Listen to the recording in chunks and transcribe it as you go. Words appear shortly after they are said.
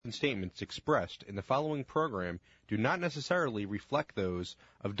and statements expressed in the following program do not necessarily reflect those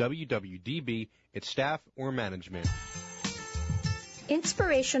of WWDB, its staff, or management.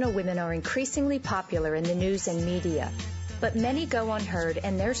 Inspirational women are increasingly popular in the news and media, but many go unheard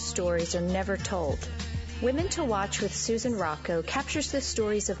and their stories are never told. Women to Watch with Susan Rocco captures the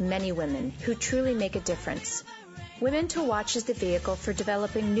stories of many women who truly make a difference. Women to Watch is the vehicle for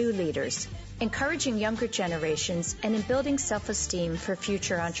developing new leaders, encouraging younger generations, and in building self-esteem for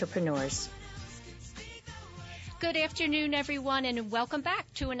future entrepreneurs. Good afternoon, everyone, and welcome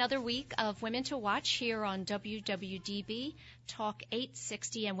back to another week of Women to Watch here on WWDB, Talk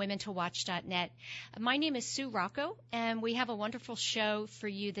 860, and WomenToWatch.net. My name is Sue Rocco, and we have a wonderful show for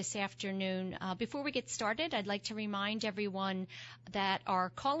you this afternoon. Before we get started, I'd like to remind everyone that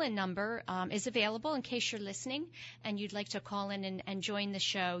our call-in number is available in case you're listening and you'd like to call in and join the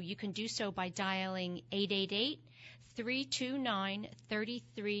show. You can do so by dialing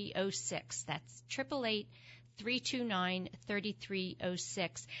 888-329-3306. That's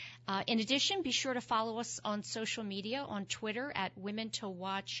 888-329-3306. In addition, be sure to follow us on social media, on Twitter at Women to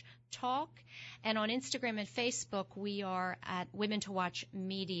Watch Talk, and on Instagram and Facebook we are at Women to Watch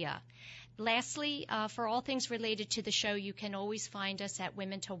Media. Lastly, for all things related to the show, you can always find us at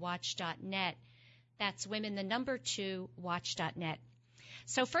WomenToWatch.net. That's Watch.net.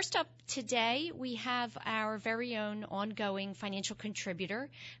 So first up today, we have our very own ongoing financial contributor,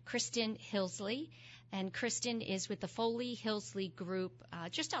 Kristen Hillsley. And Kristen is with the Foley Hillsley Group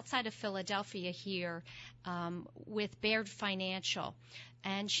just outside of Philadelphia here with Baird Financial.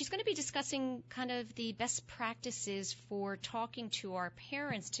 And she's going to be discussing kind of the best practices for talking to our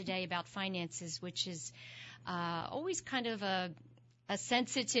parents today about finances, which is always kind of a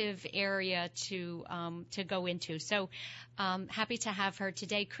sensitive area to go into. So happy to have her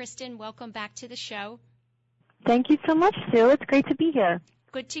today. Kristen, welcome back to the show. Thank you so much, Sue. It's great to be here.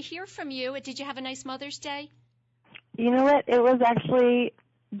 Good to hear from you. Did you have a nice Mother's Day? You know what? It was actually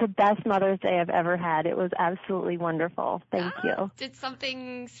the best Mother's Day I've ever had. It was absolutely wonderful. Thank you. Did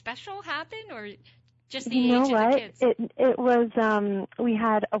something special happen, or just the age of the kids? It was, we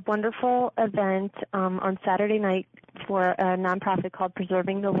had a wonderful event on Saturday night for a nonprofit called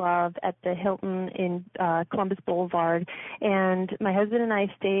Preserving the Love at the Hilton in Columbus Boulevard. And my husband and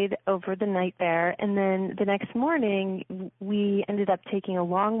I stayed over the night there. And then the next morning, we ended up taking a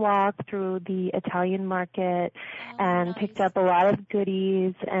long walk through the Italian market and picked up a lot of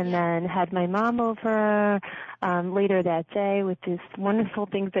goodies, and then had my mom over later that day with these wonderful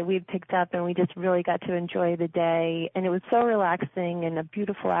things that we had picked up, and we just really got to enjoy the day. And it was so relaxing and a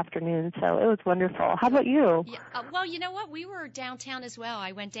beautiful afternoon, so it was wonderful. How about you? Yeah, well, you know what? We were downtown as well.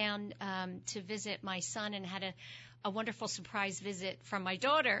 I went down to visit my son and had a wonderful surprise visit from my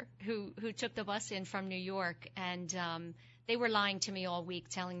daughter who took the bus in from New York, and they were lying to me all week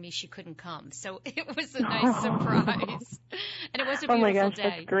telling me she couldn't come. So it was a nice surprise. And it was a beautiful day. Oh my gosh,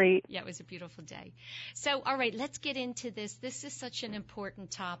 that's great. Yeah, it was a beautiful day. So, all right, let's get into this. This is such an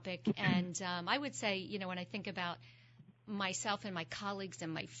important topic, and I would say, you know, when I think about myself and my colleagues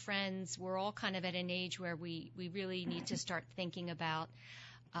and my friends, we're all kind of at an age where we really need to start thinking about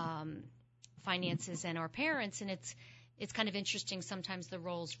finances and our parents, and it's kind of interesting sometimes the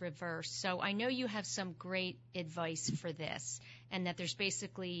roles reverse. So I know you have some great advice for this, and that there's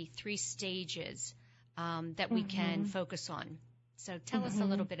basically 3 stages that we can focus on. So tell us a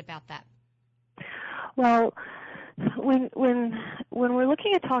little bit about that. Well, when we're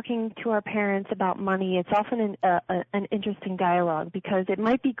looking at talking to our parents about money, it's often an interesting dialogue, because it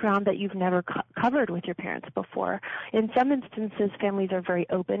might be ground that you've never covered with your parents before. In some instances, families are very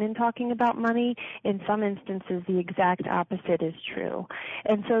open in talking about money. In some instances, the exact opposite is true.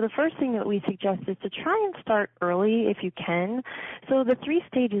 And so the first thing that we suggest is to try and start early if you can. So the 3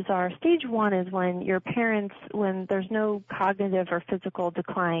 stages are, stage 1 is when your parents, when there's no cognitive or physical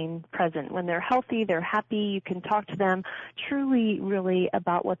decline present. When they're healthy, they're happy, you can talk to them truly, really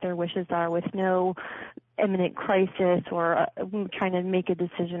about what their wishes are with no imminent crisis or trying to make a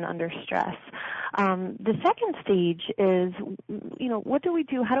decision under stress. The second stage is, you know, what do we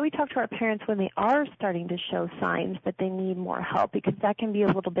do? How do we talk to our parents when they are starting to show signs that they need more help? Because that can be a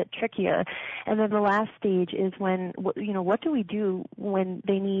little bit trickier. And then the last stage is when, you know, what do we do when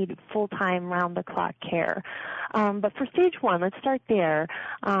they need full-time, round-the-clock care? But for stage 1, let's start there,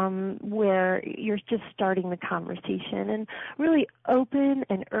 where you're just starting the conversation. And really open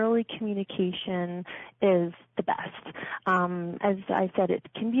and early communication is the best. As I said, it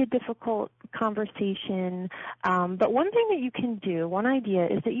can be a difficult conversation. But one thing that you can do, one idea,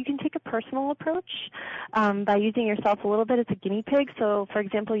 is that you can take a personal approach by using yourself a little bit as a guinea pig. So, for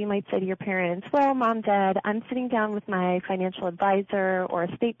example, you might say to your parents, well, Mom, Dad, I'm sitting down with my financial advisor or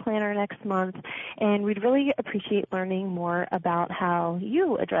estate planner next month, and we'd really appreciate learning more about how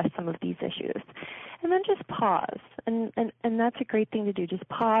you address some of these issues. And then just pause, and that's a great thing to do. Just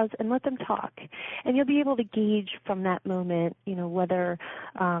pause and let them talk, and you'll be able to gauge from that moment, whether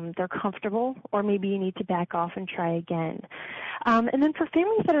they're comfortable or maybe you need to back off and try again. And then for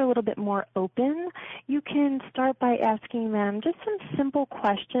families that are a little bit more open, you can start by asking them just some simple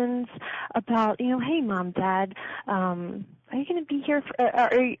questions about, hey, Mom, Dad, are you going to be here?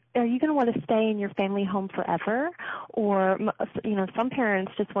 Are you going to want to stay in your family home forever? Or, some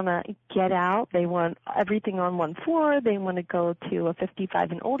parents just want to get out. They want everything on one floor. They want to go to a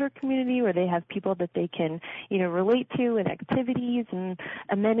 55 and older community where they have people that they can, relate to and activities and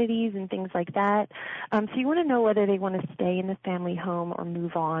amenities and things like that. So you want to know whether they want to stay in the family home or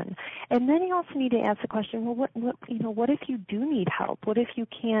move on. And then you also need to ask the question, well, what if you do need help? What if you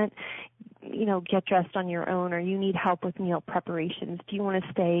can't, get dressed on your own, or you need help with meal preparations? Do you want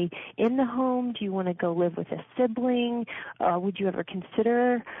to stay in the home? Do you want to go live with a sibling? Would you ever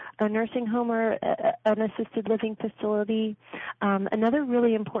consider a nursing home or an assisted living facility? Another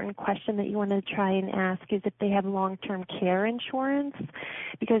really important question that you want to try and ask is if they have long-term care insurance,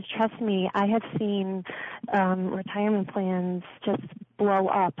 because trust me, I have seen retirement plans just blow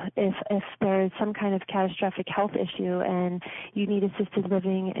up if there is some kind of catastrophic health issue and you need assisted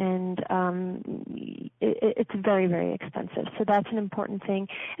living, and it's very, very expensive. So that's an important thing.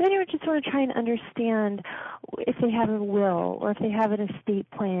 And then you would just want to try and understand if they have a will or if they have an estate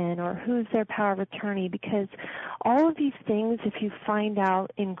plan or who's their power of attorney, because all of these things, if you find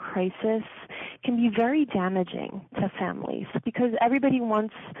out in crisis, can be very damaging to families because everybody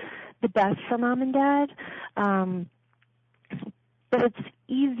wants the best for Mom and Dad. But it's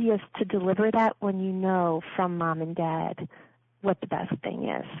easiest to deliver that when you know from Mom and Dad what the best thing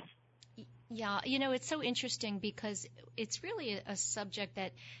is. Yeah, it's so interesting because it's really a subject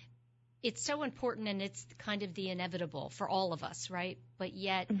that it's so important and it's kind of the inevitable for all of us, right? But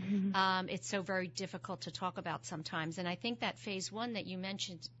yet it's so very difficult to talk about sometimes. And I think that phase one that you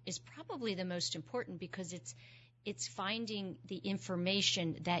mentioned is probably the most important because it's finding the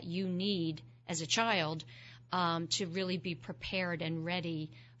information that you need as a child to really be prepared and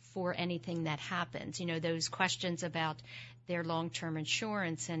ready for anything that happens. Those questions about their long-term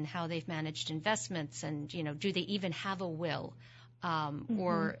insurance and how they've managed investments and, do they even have a will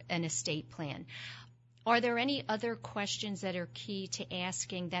or an estate plan? Are there any other questions that are key to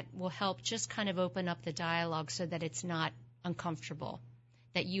asking that will help just kind of open up the dialogue so that it's not uncomfortable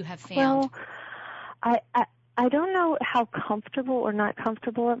that you have found? Well, I don't know how comfortable or not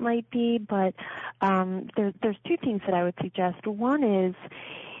comfortable it might be, but there's two things that I would suggest. One is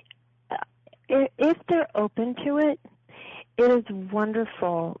if they're open to it, it is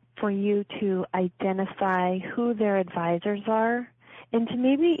wonderful for you to identify who their advisors are and to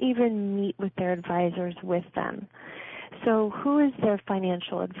maybe even meet with their advisors with them. So who is their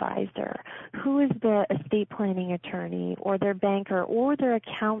financial advisor? Who is their estate planning attorney or their banker or their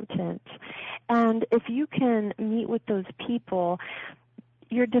accountant? And if you can meet with those people,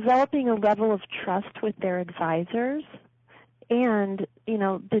 you're developing a level of trust with their advisors, and,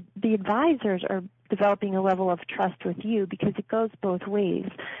 the advisors are developing a level of trust with you because it goes both ways.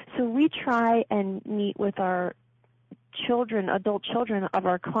 So we try and meet with our adult children of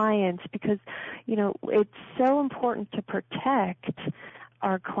our clients because, it's so important to protect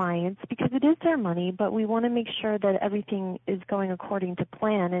our clients because it is their money, but we want to make sure that everything is going according to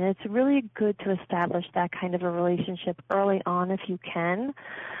plan. And it's really good to establish that kind of a relationship early on if you can.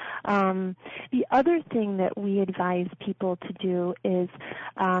 The other thing that we advise people to do is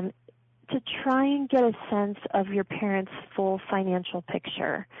to try and get a sense of your parents' full financial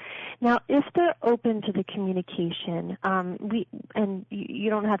picture. Now, if they're open to the communication, you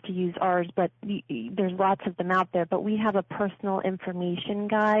don't have to use ours, but there's lots of them out there, but we have a personal information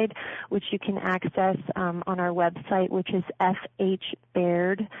guide, which you can access on our website, which is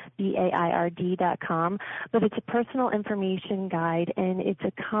fhbaird, BAIRD.com. But it's a personal information guide, and it's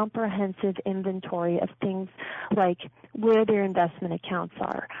a comprehensive inventory of things like where their investment accounts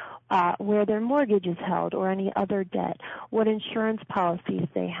are, where their mortgage is held or any other debt, what insurance policies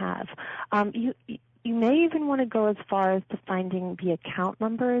they have. You may even want to go as far as to finding the account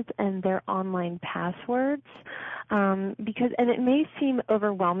numbers and their online passwords, and it may seem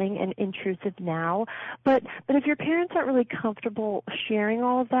overwhelming and intrusive now, but if your parents aren't really comfortable sharing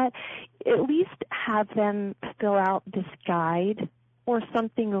all of that, at least have them fill out this guide or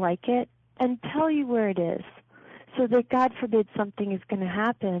something like it and tell you where it is, so that God forbid something is going to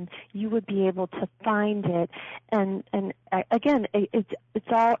happen, you would be able to find it. And again, it's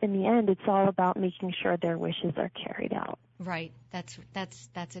all, in the end, it's all about making sure their wishes are carried out. Right. That's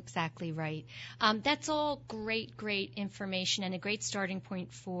exactly right. That's all great information and a great starting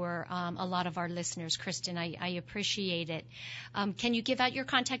point for a lot of our listeners, Kristen. I appreciate it. Can you give out your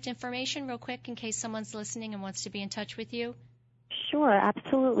contact information real quick in case someone's listening and wants to be in touch with you? Sure,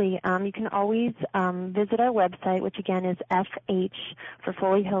 absolutely. You can always visit our website, which again is FH for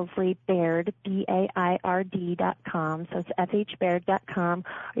Foley Hillsley Baird, BAIRD.com. So it's FHBaird.com.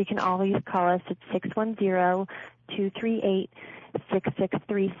 Or you can always call us at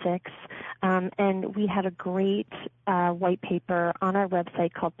 610-238-6636. And we have a great white paper on our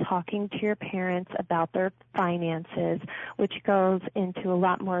website called Talking to Your Parents About Their Finances, which goes into a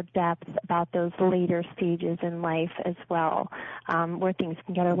lot more depth about those later stages in life as well, where things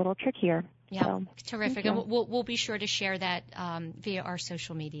can get a little trickier. Yeah, so, terrific. And we'll be sure to share that via our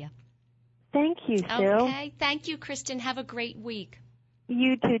social media. Thank you, Sue. Okay. Thank you, Kristen. Have a great week.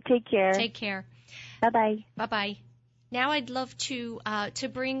 You too. Take care. Take care. Bye-bye. Bye-bye. Now I'd love to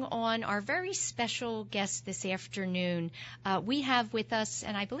bring on our very special guest this afternoon. We have with us,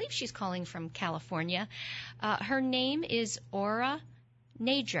 and I believe she's calling from California. Her name is Ora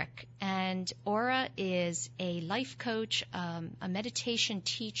Nadrich, and Ora is a life coach, a meditation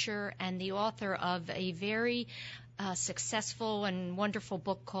teacher, and the author of a very successful and wonderful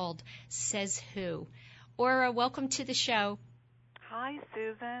book called Says Who. Ora, welcome to the show. Hi,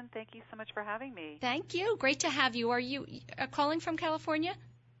 Susan. Thank you so much for having me. Thank you. Great to have you. Are you calling from California?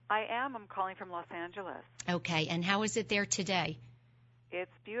 I am. I'm calling from Los Angeles. Okay. And how is it there today? It's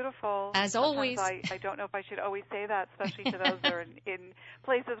beautiful. As always. I don't know if I should always say that, especially to those that are in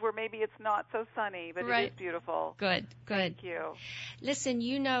places where maybe it's not so sunny, but right. It is beautiful. Good. Thank you. Listen,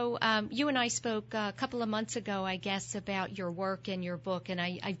 you and I spoke a couple of months ago, I guess, about your work and your book, and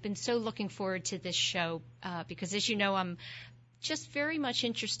I've been so looking forward to this show because, as you know, I'm just very much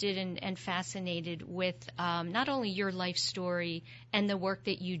interested and fascinated with not only your life story and the work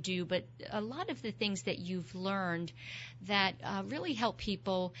that you do, but a lot of the things that you've learned that really help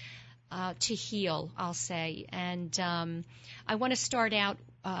people to heal, I'll say. And I want to start out,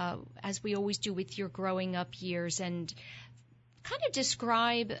 as we always do, with your growing up years and kind of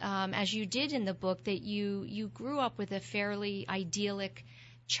describe, as you did in the book, that you grew up with a fairly idyllic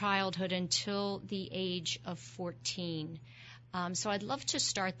childhood until the age of 14. So I'd love to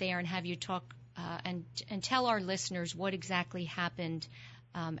start there and have you talk and tell our listeners what exactly happened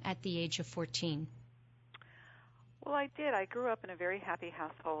at the age of 14. Well, I did. I grew up in a very happy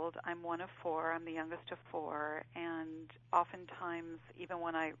household. I'm one of four. I'm the youngest of four. And oftentimes, even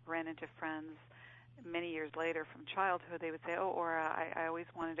when I ran into friends many years later from childhood, they would say, "Oh, Ora, I always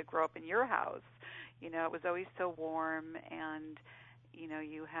wanted to grow up in your house. You know, it was always so warm, and, you know,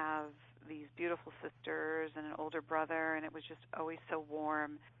 you have these beautiful sisters and an older brother, and it was just always so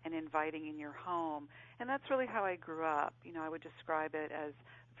warm and inviting in your home." And that's really how I grew up. You know, I would describe it as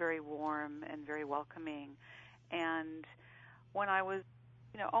very warm and very welcoming. And when I was,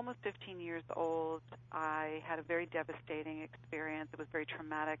 almost 15 years old, I had a very devastating experience. It was very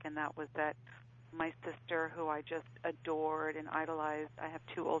traumatic, and that was that my sister, who I just adored and idolized, I have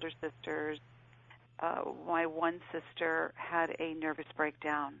two older sisters, my one sister had a nervous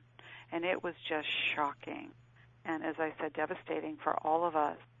breakdown. And it was just shocking and, as I said, devastating for all of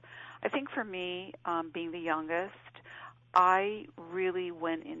us. I think for me, being the youngest, I really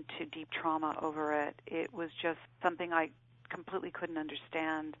went into deep trauma over it. It was just something I completely couldn't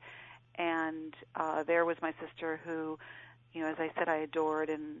understand. And there was my sister who, as I said, I adored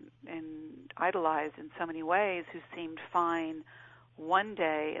and idolized in so many ways, who seemed fine one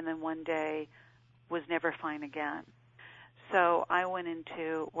day and then one day was never fine again. So I went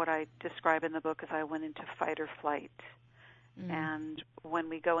into what I describe in the book as I went into fight or flight. And when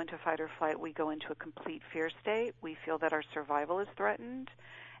we go into fight or flight, we go into a complete fear state. We feel that our survival is threatened,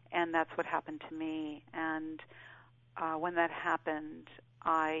 and that's what happened to me. And when that happened,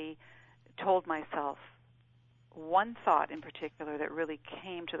 I told myself one thought in particular that really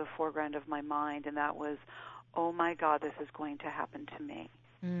came to the foreground of my mind, and that was, oh my God, this is going to happen to me.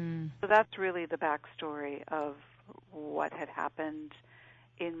 So that's really the backstory of what had happened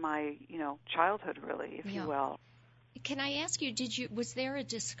in my, childhood, really, if you will. Can I ask you, was there a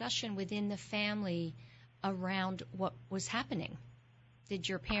discussion within the family around what was happening? Did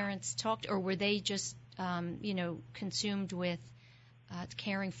your parents talk, or were they just, consumed with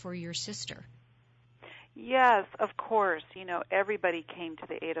caring for your sister? Yes, of course. Everybody came to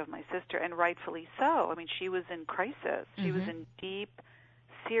the aid of my sister, and rightfully so. I mean, she was in crisis. She was in deep,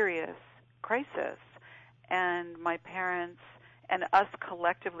 serious crisis. And my parents and us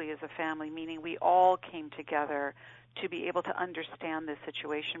collectively as a family, meaning we all came together to be able to understand this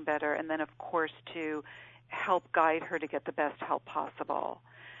situation better, and then, of course, to help guide her to get the best help possible.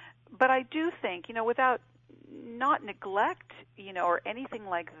 But I do think, without not neglect, or anything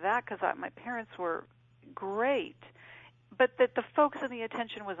like that, because my parents were great, but that the focus and the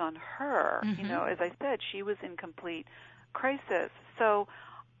attention was on her. Mm-hmm. As I said, she was in complete crisis. So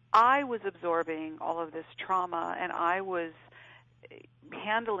I was absorbing all of this trauma, and I was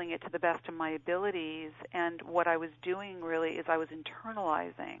handling it to the best of my abilities. And what I was doing really is I was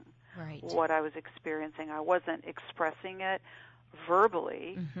internalizing what I was experiencing. I wasn't expressing it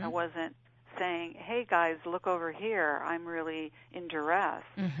verbally. Mm-hmm. I wasn't saying, hey, guys, look over here. I'm really in duress.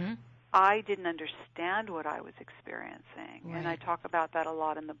 Mm-hmm. I didn't understand what I was experiencing. Right. And I talk about that a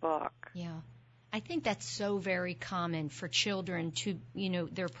lot in the book. Yeah. I think that's so very common for children to,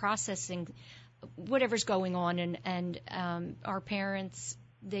 they're processing whatever's going on, and our parents,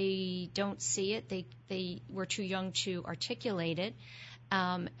 they don't see it. They were too young to articulate it.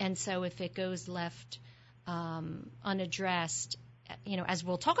 And so if it goes left unaddressed, as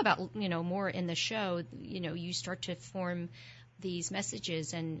we'll talk about, more in the show, you start to form these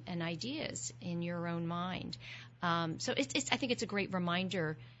messages and ideas in your own mind. So I think it's a great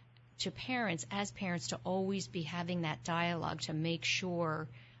reminder to parents, as parents, to always be having that dialogue to make sure,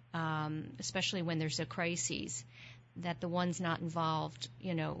 especially when there's a crisis, that the ones not involved,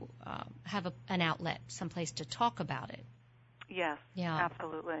 have an outlet, someplace to talk about it. Yes, yeah.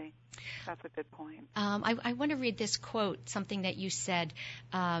 Absolutely. That's a good point. I want to read this quote, something that you said.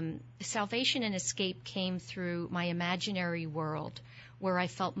 Salvation and escape came through my imaginary world, where I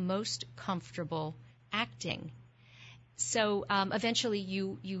felt most comfortable acting. So eventually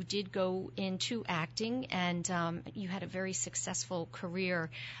you did go into acting, and you had a very successful career.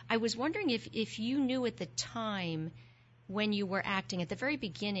 I was wondering if you knew at the time when you were acting, at the very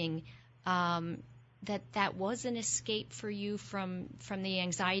beginning, that was an escape for you from the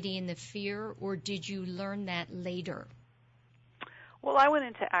anxiety and the fear, or did you learn that later? Well, I went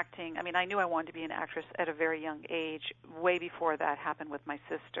into acting. I knew I wanted to be an actress at a very young age, way before that happened with my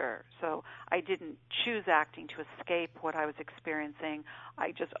sister. So I didn't choose acting to escape what I was experiencing.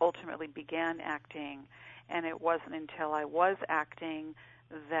 I just ultimately began acting, and it wasn't until I was acting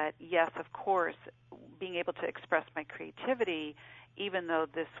that, yes, of course, being able to express my creativity, even though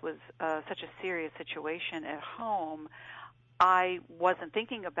this was such a serious situation at home, I wasn't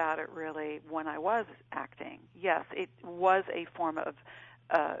thinking about it really when I was acting. Yes, it was a form of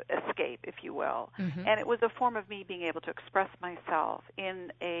escape, if you will. Mm-hmm. And it was a form of me being able to express myself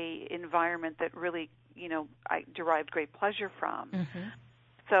in a environment that really, I derived great pleasure from. Mm-hmm.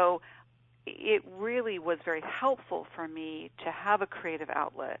 So it really was very helpful for me to have a creative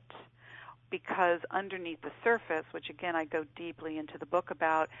outlet, because underneath the surface, which again I go deeply into the book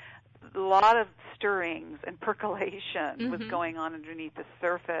about, a lot of stirrings and percolation was going on underneath the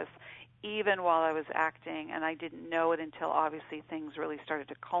surface, even while I was acting, and I didn't know it until obviously things really started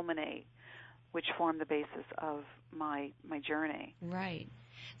to culminate, which formed the basis of my journey. Right.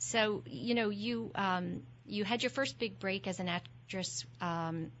 So, you had your first big break as an actress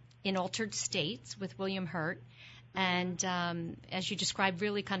in Altered States with William Hurt. And as you described,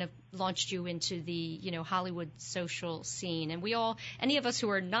 really kind of launched you into the, Hollywood social scene. And we all, any of us who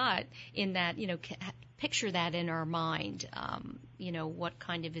are not in that, picture that in our mind, what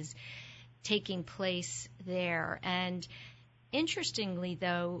kind of is taking place there. And interestingly,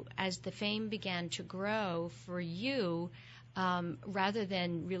 though, as the fame began to grow for you, rather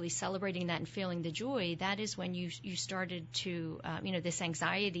than really celebrating that and feeling the joy, that is when you started to, this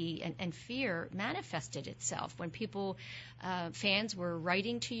anxiety and fear manifested itself. When people, fans were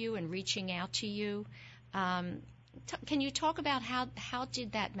writing to you and reaching out to you. Can you talk about how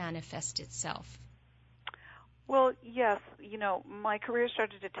did that manifest itself? Well, yes, my career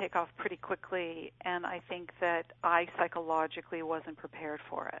started to take off pretty quickly, and I think that I psychologically wasn't prepared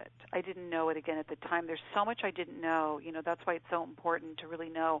for it. I didn't know it again at the time. There's so much I didn't know. That's why it's so important to really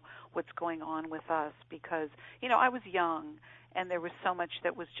know what's going on with us, because, I was young, and there was so much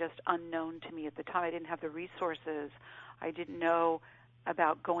that was just unknown to me at the time. I didn't have the resources. I didn't know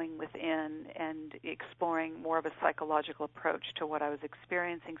about going within and exploring more of a psychological approach to what I was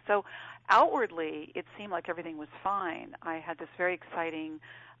experiencing. So outwardly, it seemed like everything was fine. I had this very exciting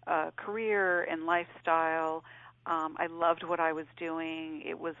career and lifestyle. I loved what I was doing.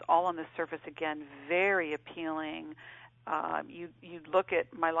 It was all on the surface, again, very appealing. You'd look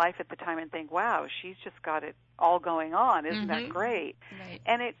at my life at the time and think, wow, she's just got it all going on. Isn't that great? Right.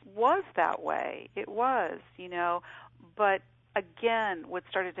 And it was that way. It was, but again, what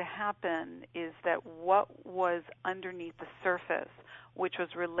started to happen is that what was underneath the surface, which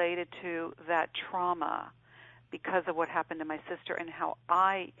was related to that trauma because of what happened to my sister and how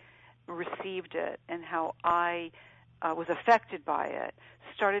I received it and how I was affected by it,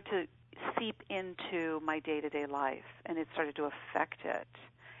 started to seep into my day-to-day life, and it started to affect it,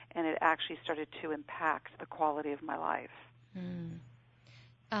 and it actually started to impact the quality of my life.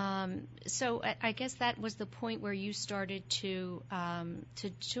 So I guess that was the point where you started to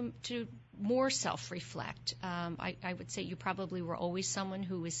more self-reflect. I would say you probably were always someone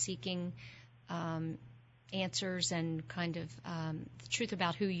who was seeking answers and kind of the truth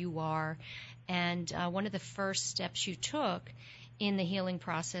about who you are. And one of the first steps you took in the healing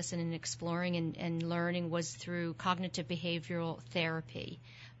process and in exploring and learning was through cognitive behavioral therapy,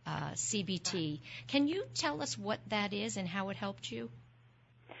 CBT. Can you tell us what that is and how it helped you?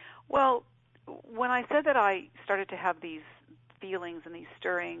 Well, when I said that I started to have these feelings and these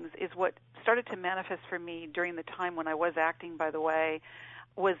stirrings, is what started to manifest for me during the time when I was acting, by the way,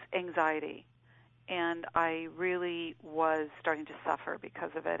 was anxiety. And I really was starting to suffer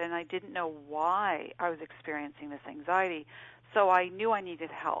because of it, and I didn't know why I was experiencing this anxiety. So I knew I needed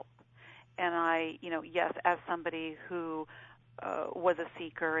help. And I, yes, as somebody who was a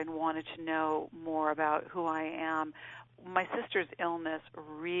seeker and wanted to know more about who I am, my sister's illness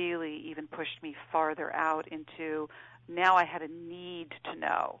really even pushed me farther out into now I had a need to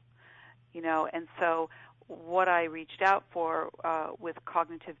know, and so what I reached out for with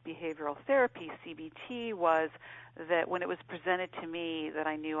cognitive behavioral therapy, CBT, was that when it was presented to me that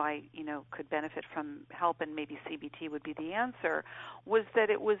I knew I, could benefit from help and maybe CBT would be the answer, was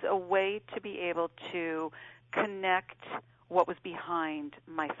that it was a way to be able to connect what was behind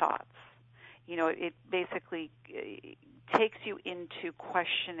my thoughts. It basically takes you into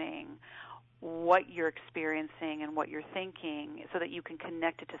questioning what you're experiencing and what you're thinking so that you can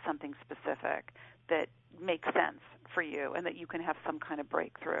connect it to something specific that makes sense for you and that you can have some kind of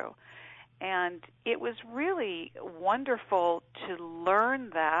breakthrough. And it was really wonderful to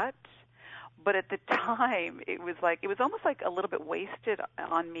learn that, but at the time it was almost like a little bit wasted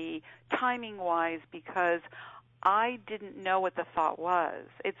on me timing-wise because I didn't know what the thought was.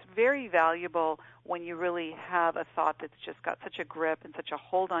 It's very valuable when you really have a thought that's just got such a grip and such a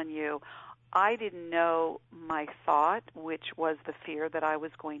hold on you. I didn't know my thought, which was the fear that I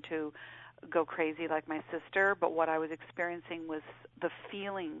was going to go crazy like my sister, but what I was experiencing was the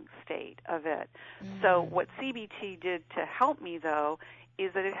feeling state of it. So what CBT did to help me, though,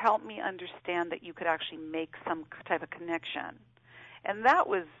 is that it helped me understand that you could actually make some type of connection. And that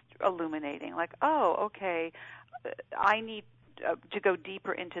was illuminating, like, oh, okay, I need to go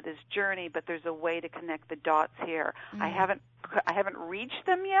deeper into this journey, but there's a way to connect the dots here. I haven't reached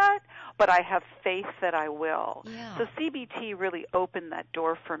them yet, but I have faith that I will. Yeah. So CBT really opened that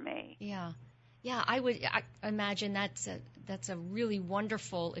door for me. Yeah. I imagine that's a really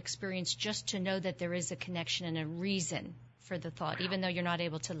wonderful experience just to know that there is a connection and a reason for the thought, even though you're not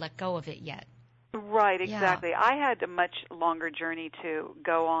able to let go of it yet. Right, exactly. Yeah. I had a much longer journey to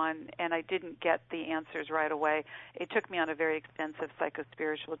go on, and I didn't get the answers right away. It took me on a very extensive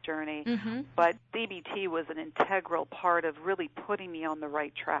psycho-spiritual journey, but CBT was an integral part of really putting me on the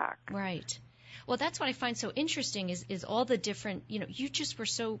right track. Right. Well, that's what I find so interesting is all the different, you just were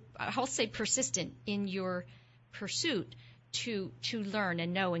so, I'll say, persistent in your pursuit to learn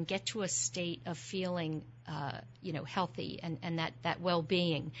and know and get to a state of feeling, healthy and that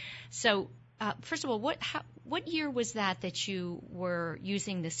well-being. So, first of all, what year was that you were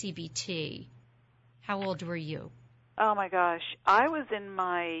using the CBT? How old were you? Oh my gosh, I was in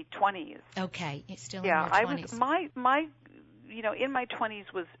my 20s. Okay, still in your 20s. Yeah, in my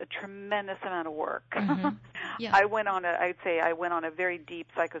 20s was a tremendous amount of work. Yeah. I went on a very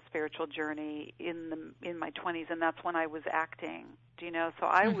deep psycho-spiritual journey in my 20s, and that's when I was acting. So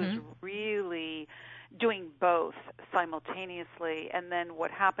I was really doing both simultaneously, and then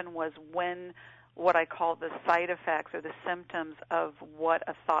what happened was when what I call the side effects or the symptoms of what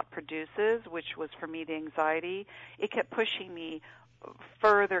a thought produces, which was for me the anxiety, it kept pushing me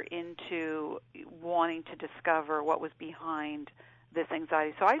further into wanting to discover what was behind this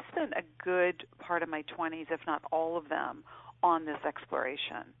anxiety. So I spent a good part of my 20s, if not all of them, on this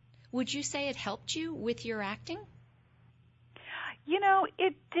exploration. Would you say it helped you with your acting?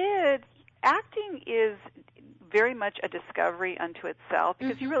 It did. Acting is very much a discovery unto itself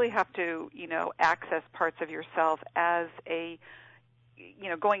because you really have to, access parts of yourself as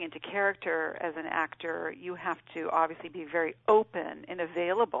going into character as an actor. You have to obviously be very open and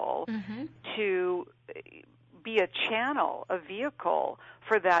available to be a channel, a vehicle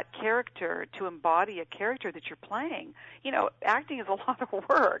for that character to embody a character that you're playing. Acting is a lot of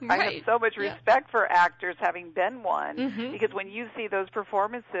work. Right. I have so much respect for actors, having been one, Mm-hmm. because when you see those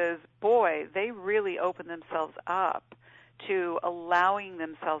performances, boy, they really open themselves up to allowing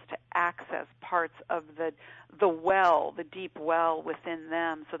themselves to access parts of the deep well within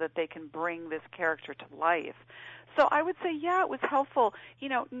them, so that they can bring this character to life. So I would say, it was helpful,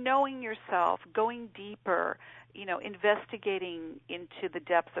 knowing yourself, going deeper, investigating into the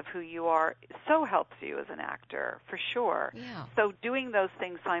depths of who you are, so helps you as an actor, for sure. Yeah. So doing those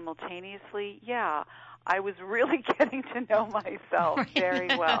things simultaneously, I was really getting to know myself very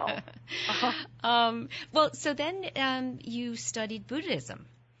well. Well, so then you studied Buddhism.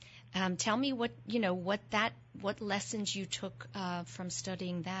 Tell me what lessons you took from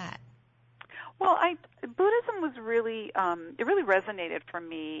studying that. Well, Buddhism was really it really resonated for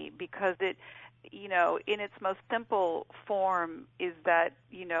me, because it, in its most simple form, is that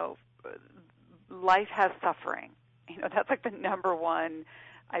life has suffering. That's like the number one,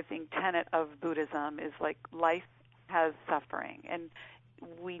 I think, tenet of Buddhism, is like life has suffering, and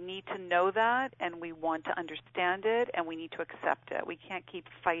we need to know that, and we want to understand it, and we need to accept it. We can't keep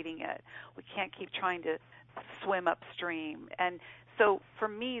fighting it. We can't keep trying to swim upstream. And so for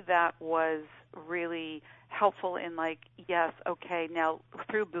me, that was really helpful in yes, okay, now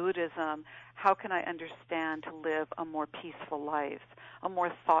through Buddhism, how can I understand to live a more peaceful life, a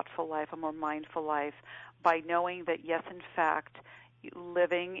more thoughtful life, a more mindful life, by knowing that, yes, in fact,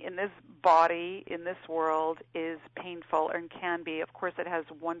 living in this body, in this world, is painful and can be. Of course, it has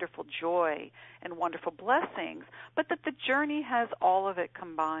wonderful joy and wonderful blessings, but that the journey has all of it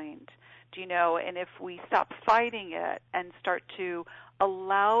combined. And if we stop fighting it and start to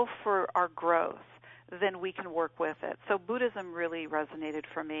allow for our growth, then we can work with it. So Buddhism really resonated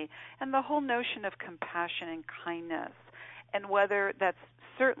for me. And the whole notion of compassion and kindness, and whether that's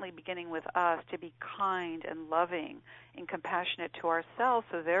certainly beginning with us, to be kind and loving and compassionate to ourselves,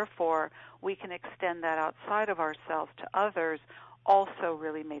 so therefore we can extend that outside of ourselves to others, also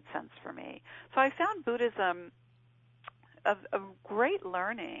really made sense for me. So I found Buddhism a great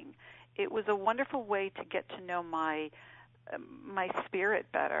learning. It was a wonderful way to get to know my spirit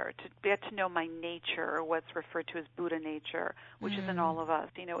better, to get to know my nature, or what's referred to as Buddha nature, which is in all of us.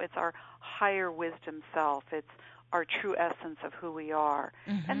 It's our higher wisdom self. It's our true essence of who we are.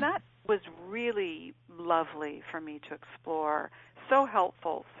 Mm-hmm. And that was really lovely for me to explore. So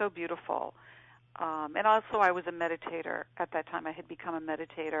helpful, so beautiful. And also I was a meditator at that time. I had become a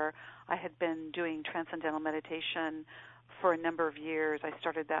meditator. I had been doing transcendental meditation for a number of years. I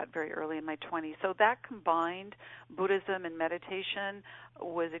started that very early in my 20s. So that combined, Buddhism and meditation,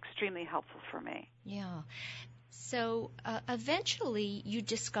 was extremely helpful for me. Yeah. So eventually you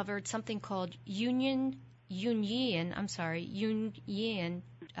discovered something called Jungian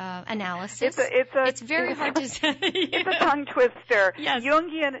analysis. It's very hard to say. It's a tongue twister. Yes.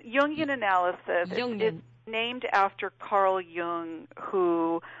 Jungian analysis. It's named after Carl Jung,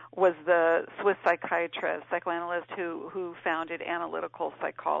 who was the Swiss psychoanalyst who founded analytical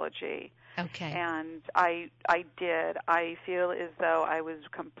psychology. Okay. And I feel as though I was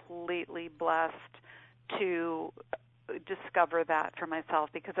completely blessed to discover that for myself,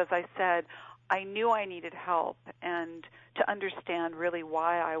 because, as I said, I knew I needed help, and to understand really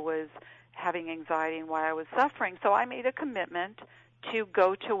why I was having anxiety and why I was suffering. So I made a commitment to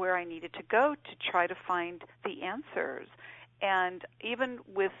go to where I needed to go to try to find the answers. And even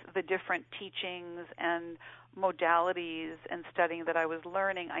with the different teachings and modalities and studying that I was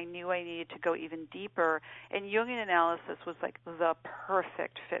learning, I knew I needed to go even deeper. And Jungian analysis was like the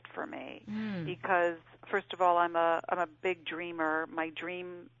perfect fit for me, because, first of all, I'm a big dreamer. My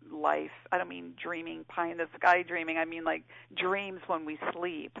dream life, I don't mean dreaming pie in the sky dreaming, I mean like dreams when we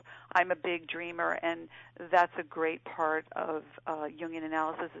sleep. I'm a big dreamer, and that's a great part of Jungian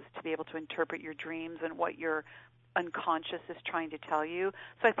analysis, is to be able to interpret your dreams and what your unconscious is trying to tell you.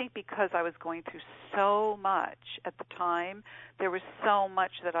 So I think because I was going through so much at the time, there was so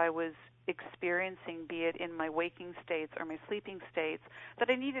much that I was experiencing, be it in my waking states or my sleeping states, that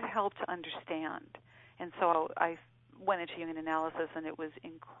I needed help to understand. And so I went into Jungian analysis, and it was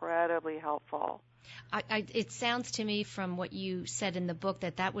incredibly helpful. It sounds to me from what you said in the book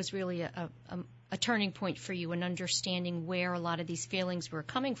that was really a turning point for you in understanding where a lot of these feelings were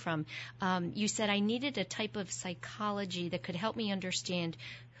coming from. You said, I needed a type of psychology that could help me understand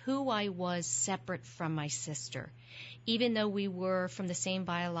who I was separate from my sister. Even though we were from the same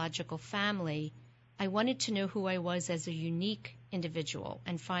biological family, I wanted to know who I was as a unique individual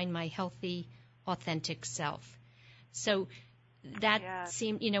and find my healthy, authentic self. So that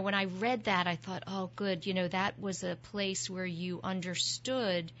seemed, when I read that, I thought, oh, good, that was a place where you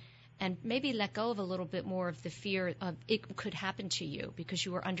understood and maybe let go of a little bit more of the fear of it could happen to you, because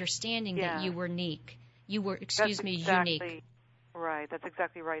you were understanding that you were unique. Unique. Right. That's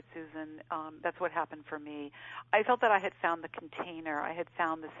exactly right, Susan. That's what happened for me. I felt that I had found the container. I had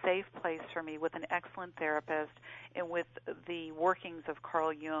found the safe place for me with an excellent therapist and with the workings of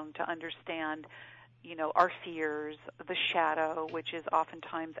Carl Jung to understand, our fears, the shadow, which is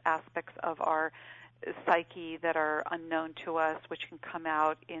oftentimes aspects of our psyche that are unknown to us, which can come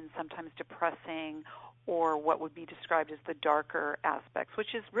out in sometimes depressing or what would be described as the darker aspects,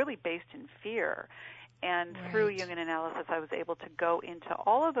 which is really based in fear. And through Jungian analysis, I was able to go into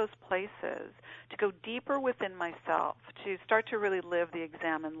all of those places, to go deeper within myself, to start to really live the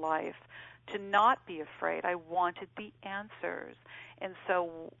examined life, to not be afraid. I wanted the answers. And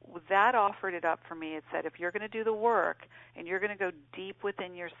so that offered it up for me. It said, if you're going to do the work and you're going to go deep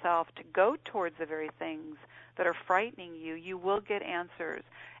within yourself to go towards the very things that are frightening you, you will get answers.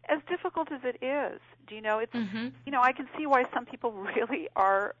 As difficult as it is, it's, I can see why some people really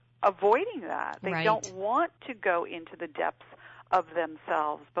are avoiding that. They don't want to go into the depths of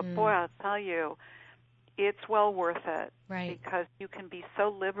themselves. But boy, I'll tell you, it's well worth it. Because you can be so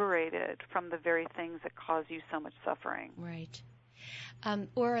liberated from the very things that cause you so much suffering. Right.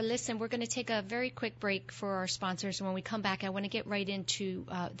 Ora, listen, we're going to take a very quick break for our sponsors. And when we come back, I want to get right into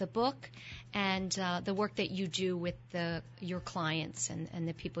the book and the work that you do with your clients and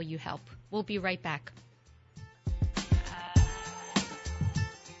the people you help. We'll be right back.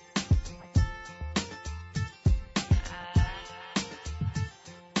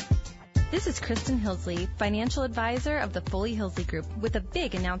 This is Kristen Hillsley, financial advisor of the Foley Hillsley Group, with a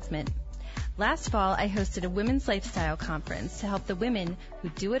big announcement. Last fall, I hosted a women's lifestyle conference to help the women who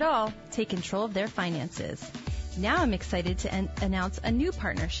do it all take control of their finances. Now I'm excited to announce a new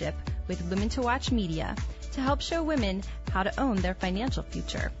partnership with Women to Watch Media to help show women how to own their financial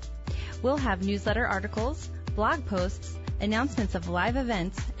future. We'll have newsletter articles, blog posts, announcements of live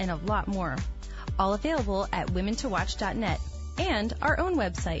events, and a lot more. All available at womentowatch.net and our own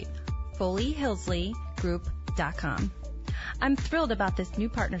website, FoleyHillsleyGroup.com. I'm thrilled about this new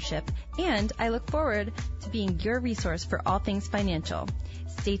partnership, and I look forward to being your resource for all things financial.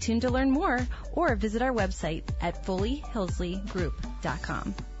 Stay tuned to learn more or visit our website at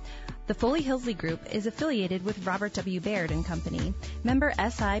FoleyHillsleyGroup.com. The Foley Hillsley Group is affiliated with Robert W. Baird & Company, member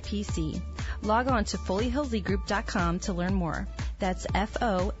SIPC. Log on to FoleyHillsleyGroup.com to learn more. That's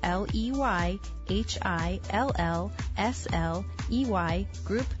FoleyHillsley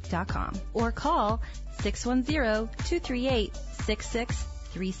Group.com. Or call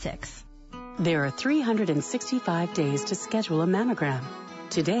 610-238-6636. There are 365 days to schedule a mammogram.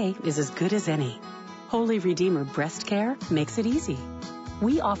 Today is as good as any. Holy Redeemer Breast Care makes it easy.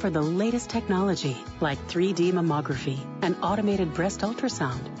 We offer the latest technology like 3D mammography and automated breast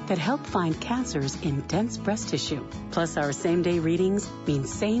ultrasound that help find cancers in dense breast tissue. Plus, our same-day readings mean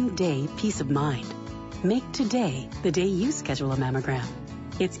same-day peace of mind. Make today the day you schedule a mammogram.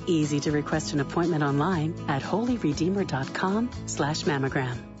 It's easy to request an appointment online at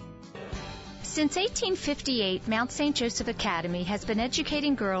holyredeemer.com/mammogram. Since 1858, Mount St. Joseph Academy has been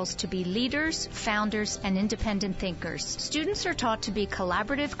educating girls to be leaders, founders, and independent thinkers. Students are taught to be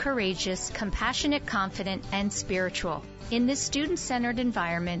collaborative, courageous, compassionate, confident, and spiritual. In this student-centered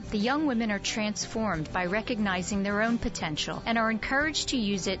environment, the young women are transformed by recognizing their own potential and are encouraged to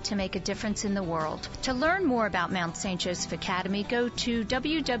use it to make a difference in the world. To learn more about Mount St. Joseph Academy, go to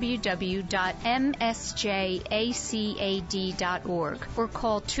www.msjacad.org or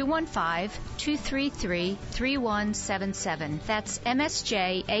call 215-233-3177. That's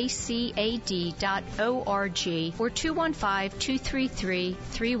msjacad.org or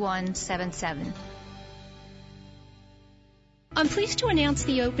 215-233-3177. I'm pleased to announce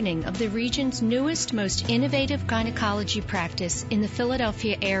the opening of the region's newest, most innovative gynecology practice in the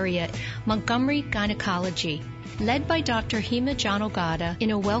Philadelphia area, Montgomery Gynecology. Led by Dr. Hema Janogada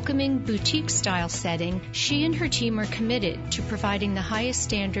in a welcoming boutique-style setting, she and her team are committed to providing the highest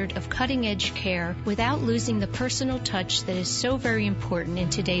standard of cutting-edge care without losing the personal touch that is so very important in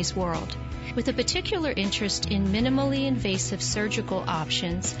today's world. With a particular interest in minimally invasive surgical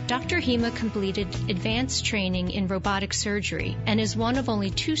options, Dr. Hema completed advanced training in robotic surgery and is one of only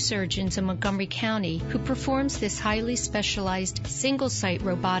 2 surgeons in Montgomery County who performs this highly specialized single-site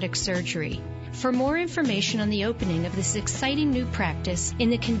robotic surgery. For more information on the opening of this exciting new practice in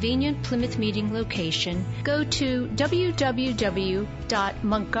the convenient Plymouth Meeting location, go to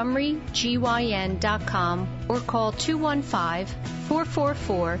www.montgomerygyn.com or call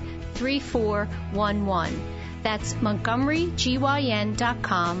 215-444-3411. That's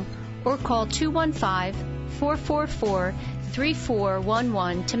MontgomeryGYN.com or call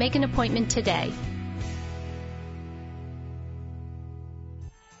 215-444-3411 to make an appointment today.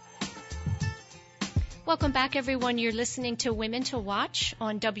 Welcome back, everyone. You're listening to Women to Watch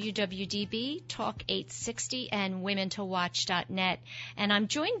on WWDB, Talk 860, and WomenToWatch.net. And I'm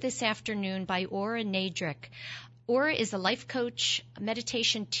joined this afternoon by Ora Nadrich. Ora is a life coach,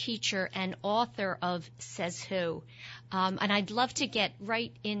 meditation teacher, and author of Says Who. And I'd love to get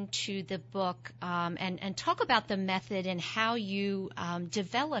right into the book and talk about the method and how you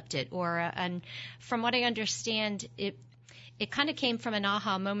developed it, Ora. And from what I understand, it kind of came from an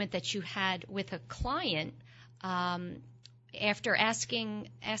aha moment that you had with a client after asking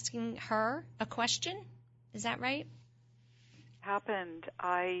her a question. Is that right? Happened.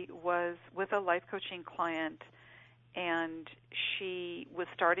 I was with a life coaching client, and she was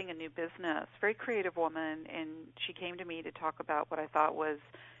starting a new business, very creative woman, and she came to me to talk about what I thought was,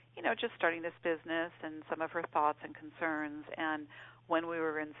 just starting this business and some of her thoughts and concerns. And when we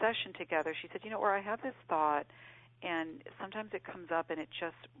were in session together, she said, or I have this thought, and sometimes it comes up and it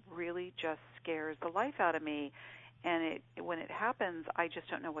just really just scares the life out of me. And when it happens, I just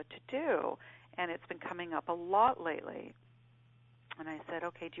don't know what to do. And it's been coming up a lot lately. And I said,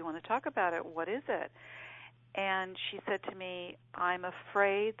 okay, do you want to talk about it? What is it? And she said to me, I'm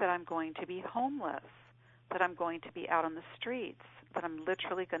afraid that I'm going to be homeless, that I'm going to be out on the streets, that I'm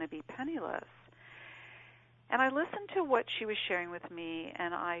literally going to be penniless. And I listened to what she was sharing with me,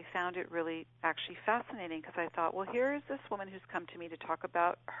 and I found it really actually fascinating, because I thought, well, here is this woman who's come to me to talk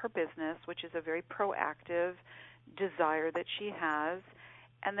about her business, which is a very proactive desire that she has.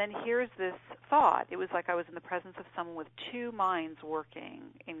 And then here's this thought. It was like I was in the presence of someone with two minds working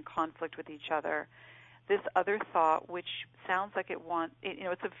in conflict with each other. This other thought, which sounds like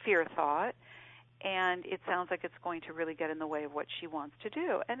it's a fear thought, and it sounds like it's going to really get in the way of what she wants to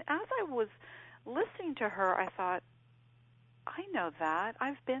do. And as I was listening to her, I thought, I know that.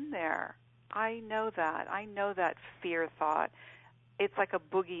 I've been there. I know that. I know that fear thought. It's like a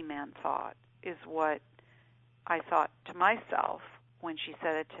boogeyman thought is what I thought to myself when she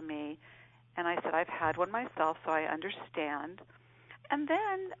said it to me. And I said, I've had one myself, so I understand. And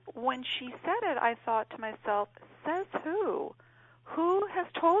then when she said it, I thought to myself, says who? Who has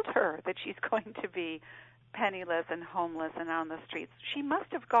told her that she's going to be penniless and homeless and out on the streets? She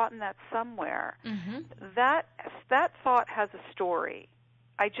must have gotten that somewhere. Mm-hmm. That thought has a story.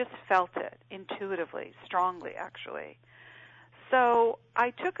 I just felt it intuitively, strongly actually. So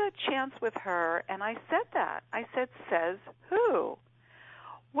I took a chance with her, and I said that. I said, says who?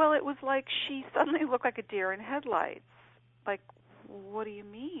 Well, it was like she suddenly looked like a deer in headlights. Like, what do you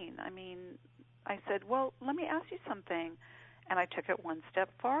mean? I said, well, let me ask you something. And I took it one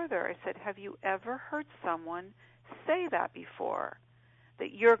step farther. I said, have you ever heard someone say that before,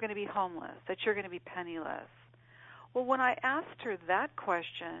 that you're going to be homeless, that you're going to be penniless? Well, when I asked her that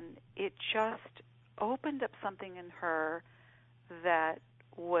question, it just opened up something in her that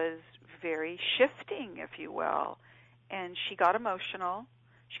was very shifting, if you will. And she got emotional.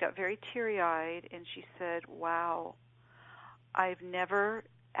 She got very teary-eyed, and she said, wow, I've never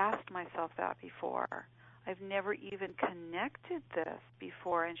asked myself that before. I've never even connected this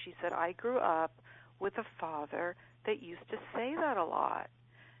before. And she said, I grew up with a father that used to say that a lot.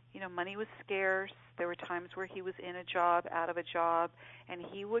 Money was scarce. There were times where he was in a job, out of a job, and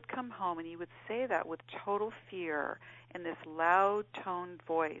he would come home and he would say that with total fear in this loud toned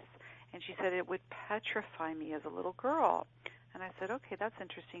voice. And she said it would petrify me as a little girl. And I said, okay, that's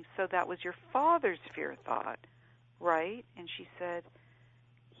interesting. So that was your father's fear thought, right? And she said,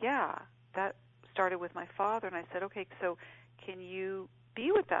 yeah, that started with my father. And I said, okay, so can you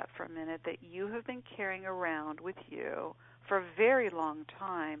be with that for a minute, that you have been carrying around with you for a very long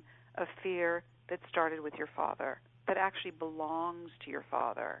time a fear that started with your father, that actually belongs to your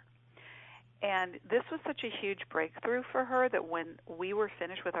father. And this was such a huge breakthrough for her that when we were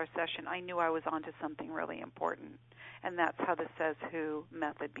finished with our session, I knew I was onto something really important. And that's how the Says Who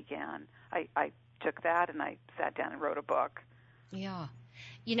method began. I took that and I sat down and wrote a book. Yeah.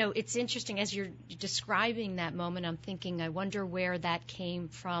 It's interesting as you're describing that moment. I'm thinking, I wonder where that came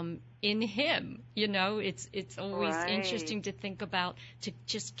from in him. It's always interesting to think about, to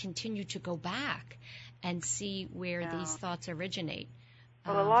just continue to go back and see where these thoughts originate.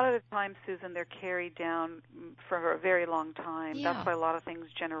 Well, a lot of the time, Susan, they're carried down for a very long time. Yeah. That's why a lot of things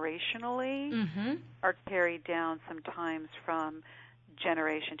generationally are carried down sometimes from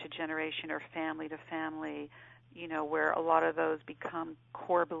generation to generation or family to family, where a lot of those become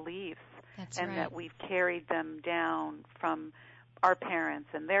core beliefs. That's and right. that we've carried them down from our parents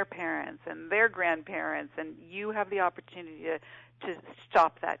and their grandparents, and you have the opportunity to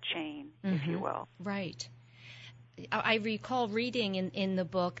stop that chain, if you will. Right. I recall reading in the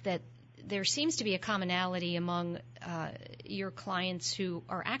book that there seems to be a commonality among your clients who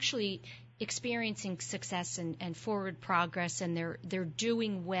are actually experiencing success and forward progress, and they're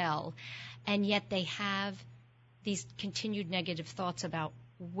doing well, and yet they have these continued negative thoughts about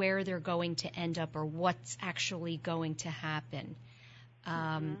where they're going to end up or what's actually going to happen.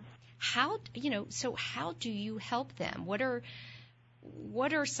 How do you help them? What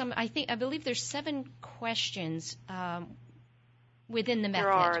are some? I believe there's 7 questions within the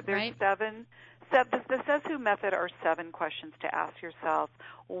method. There's right? 7. The Says Who method are 7 questions to ask yourself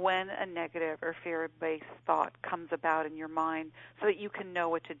when a negative or fear-based thought comes about in your mind, so that you can know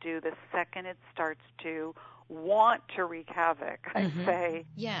what to do the second it starts to want to wreak havoc, I say,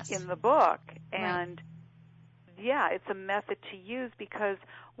 in the book. And it's a method to use, because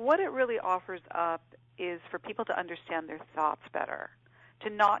what it really offers up is for people to understand their thoughts better, to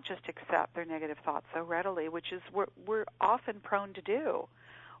not just accept their negative thoughts so readily, which is what we're often prone to do.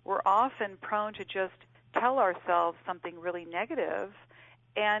 We're often prone to just tell ourselves something really negative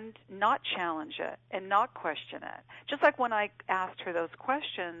and not challenge it and not question it. Just like when I asked her those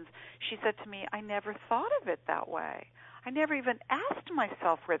questions, she said to me, I never thought of it that way. I never even asked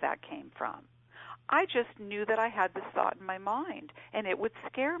myself where that came from. I just knew that I had this thought in my mind, and it would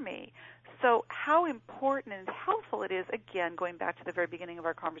scare me. So how important and helpful it is, again, going back to the very beginning of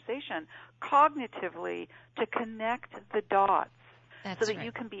our conversation, cognitively to connect the dots. So that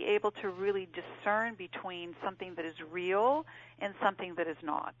you can be able to really discern between something that is real and something that is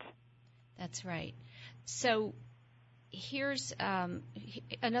not. That's right. So here's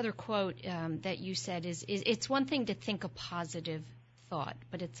another quote that you said is it's one thing to think a positive thought,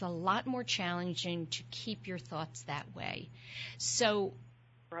 but it's a lot more challenging to keep your thoughts that way. So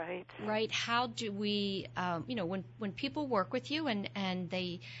Right. How do we, when people work with you and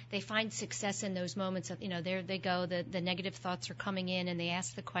they find success in those moments of, there they go, the negative thoughts are coming in, and they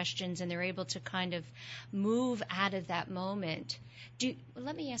ask the questions and they're able to kind of move out of that moment.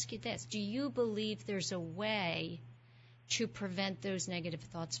 Let me ask you this. Do you believe there's a way to prevent those negative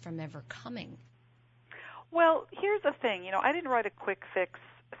thoughts from ever coming? Well, here's the thing. I didn't write a quick fix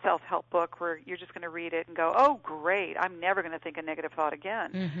self-help book where you're just going to read it and go, oh, great, I'm never going to think a negative thought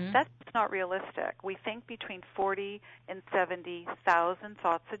again. That's not realistic. We think between 40 and 70,000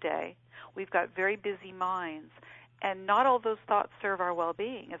 thoughts a day. We've got very busy minds, and not all those thoughts serve our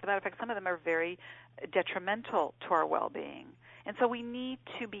well-being. As a matter of fact, some of them are very detrimental to our well-being. And so we need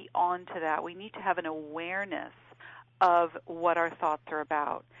to be on to that. We need to have an awareness of what our thoughts are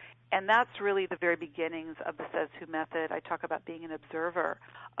about. And that's really the very beginnings of the Says Who method. I talk about being an observer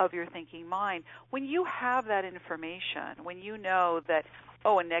of your thinking mind. When you have that information, when you know that,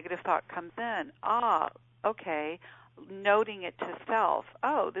 a negative thought comes in, okay, noting it to self,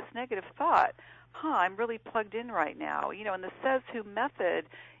 this negative thought, I'm really plugged in right now. And the Says Who method,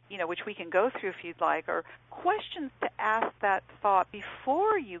 which we can go through if you'd like, are questions to ask that thought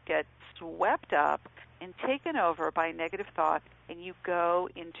before you get swept up and taken over by a negative thought, and you go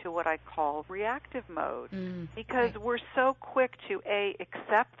into what I call reactive mode. Because we're so quick to,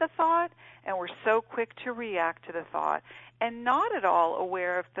 accept the thought, and we're so quick to react to the thought, and not at all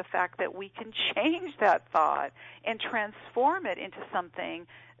aware of the fact that we can change that thought and transform it into something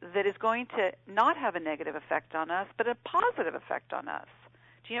that is going to not have a negative effect on us, but a positive effect on us.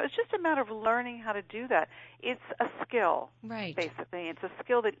 It's just a matter of learning how to do that. It's a skill, basically. It's a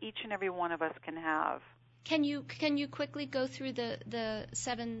skill that each and every one of us can have. Can you quickly go through the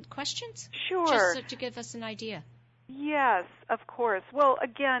 7 questions? Sure. Just so to give us an idea. Yes, of course. Well,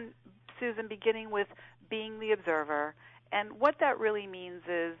 again, Susan, beginning with being the observer, and what that really means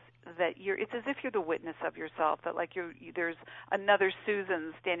is that it's as if you're the witness of yourself, that like there's another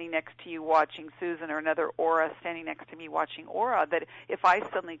Susan standing next to you watching Susan, or another Ora standing next to me watching Ora, that if I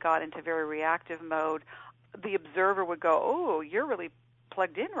suddenly got into very reactive mode, the observer would go, oh, you're really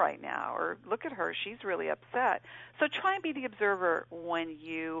plugged in right now, or look at her, she's really upset. So try and be the observer when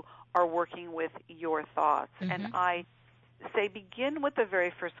you are working with your thoughts. And I say begin with the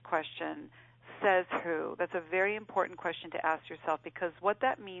very first question, says who. That's a very important question to ask yourself, because what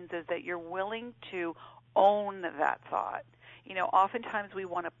that means is that you're willing to own that thought. Oftentimes we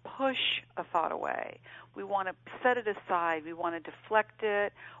want to push a thought away. We want to set it aside. We want to deflect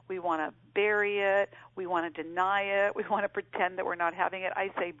it. We want to bury it. We want to deny it. We want to pretend that we're not having it.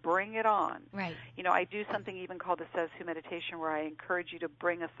 I say bring it on. Right. I do something even called the Says Who meditation, where I encourage you to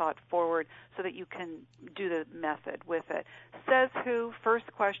bring a thought forward so that you can do the method with it. Says who, first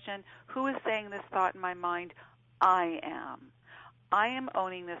question, who is saying this thought in my mind? I am. I am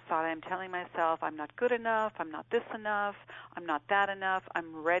owning this thought. I'm telling myself I'm not good enough, I'm not this enough, I'm not that enough.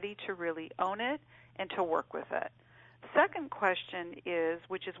 I'm ready to really own it and to work with it. Second question is,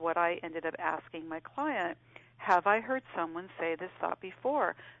 which is what I ended up asking my client, have I heard someone say this thought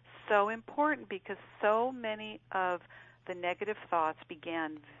before? So important, because so many of the negative thoughts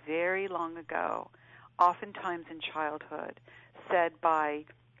began very long ago, oftentimes in childhood, said by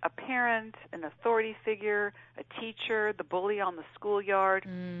a parent, an authority figure, a teacher, the bully on the schoolyard.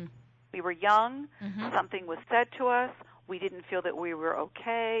 We were young, something was said to us, we didn't feel that we were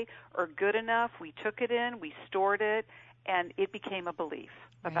okay or good enough, we took it in, we stored it, and it became a belief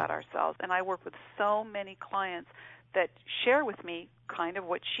about ourselves. And I work with so many clients that share with me kind of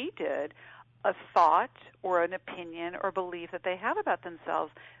what she did, a thought or an opinion or belief that they have about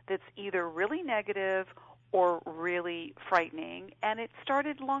themselves that's either really negative or really frightening, and it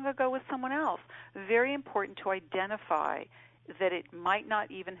started long ago with someone else. Very important to identify that it might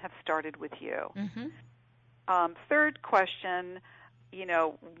not even have started with you. Third question,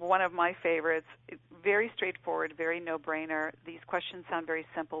 one of my favorites, very straightforward, very no-brainer. These questions sound very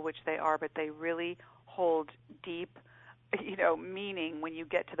simple, which they are, but they really hold deep, meaning when you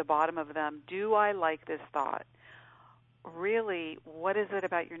get to the bottom of them. Do I like this thought? Really, what is it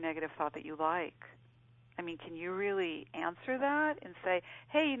about your negative thought that you like? I mean, can you really answer that and say,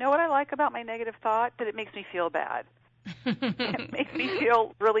 hey, you know what I like about my negative thought? That it makes me feel bad. It makes me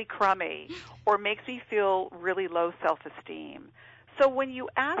feel really crummy, or makes me feel really low self-esteem. So when you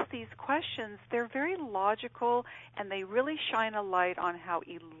ask these questions, they're very logical, and they really shine a light on how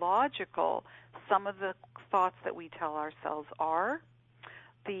illogical some of the thoughts that we tell ourselves are.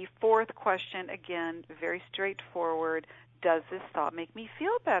 The fourth question, again, very straightforward. Does this thought make me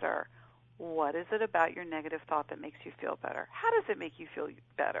feel better? What is it about your negative thought that makes you feel better? How does it make you feel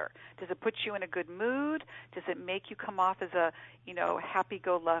better? Does it put you in a good mood? Does it make you come off as a,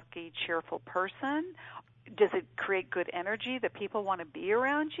 happy-go-lucky, cheerful person? Does it create good energy that people want to be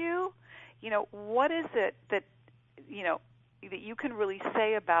around you? What is it that, that you can really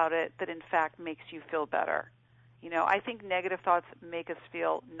say about it that in fact makes you feel better? I think negative thoughts make us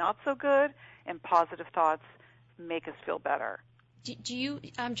feel not so good, and positive thoughts make us feel better. Do you,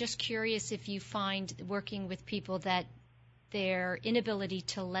 I'm just curious if you find working with people that their inability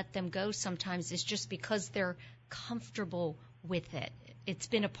to let them go sometimes is just because they're comfortable with it. It's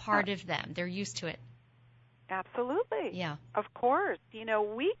been a part of them. They're used to it. Absolutely. Yeah. Of course.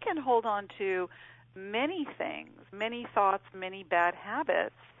 We can hold on to many things, many thoughts, many bad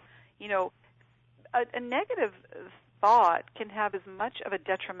habits. A negative thought can have as much of a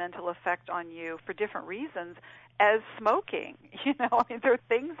detrimental effect on you for different reasons as smoking. There are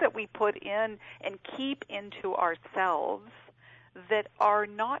things that we put in and keep into ourselves that are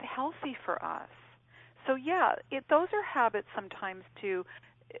not healthy for us. So yeah, those are habits sometimes to,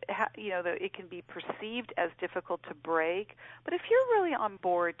 it can be perceived as difficult to break. But if you're really on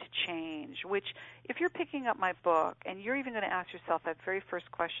board to change, which if you're picking up my book and you're even going to ask yourself that very first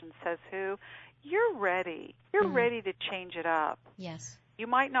question, says who, you're ready. You're ready to change it up. Yes. You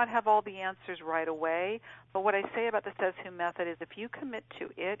might not have all the answers right away, but what I say about the Says Who method is if you commit to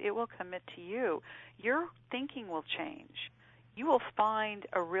it, it will commit to you. Your thinking will change. You will find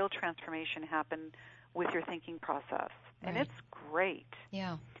a real transformation happen with your thinking process, and it's great.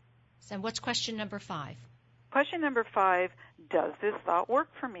 Yeah. So what's question number 5? Question number 5, does this thought work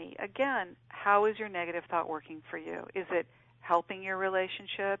for me? Again, how is your negative thought working for you? Is it helping your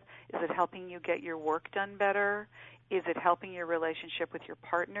relationship? Is it helping you get your work done better? Is it helping your relationship with your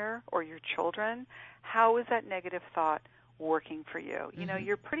partner or your children? How is that negative thought working for you?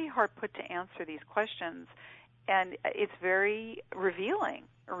 You're pretty hard put to answer these questions, and it's very revealing,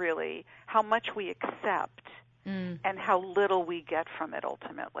 really, how much we accept and how little we get from it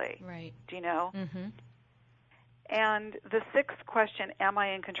ultimately. Right. Do you know? And the 6th question, am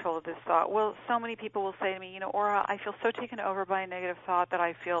I in control of this thought? Well, so many people will say to me, Ora, I feel so taken over by a negative thought that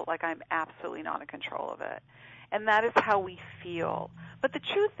I feel like I'm absolutely not in control of it. And that is how we feel. But the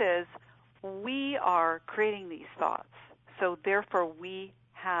truth is, we are creating these thoughts. So therefore, we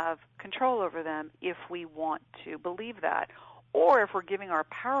have control over them if we want to believe that. Or if we're giving our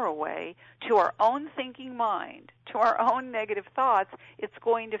power away to our own thinking mind, to our own negative thoughts, it's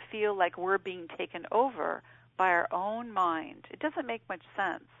going to feel like we're being taken over by our own mind. It doesn't make much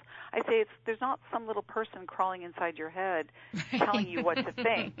sense. I say there's not some little person crawling inside your head telling you what to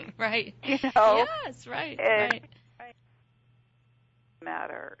think. Right. Yes, right. Right.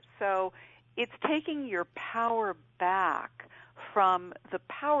 Matter. So it's taking your power back from the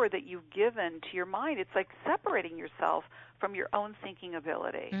power that you've given to your mind. It's like separating yourself from your own thinking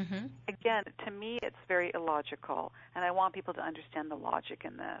ability. Mm-hmm. Again, to me, it's very illogical, and I want people to understand the logic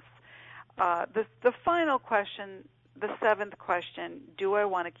in this. The final question, the seventh question, do I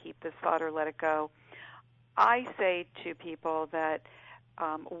want to keep this thought or let it go? I say to people that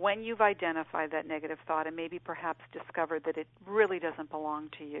when you've identified that negative thought and maybe perhaps discovered that it really doesn't belong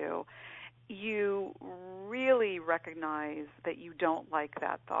to you, you really recognize that you don't like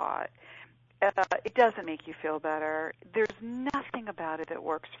that thought. It doesn't make you feel better. There's nothing about it that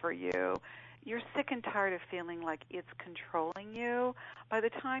works for you. You're sick and tired of feeling like it's controlling you. By the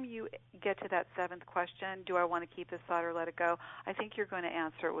time you get to that seventh question, do I want to keep this thought or let it go? I think you're going to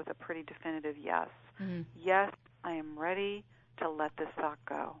answer it with a pretty definitive yes. Mm-hmm. Yes, I am ready to let this thought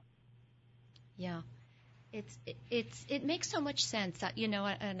go. Yeah. It makes so much sense that,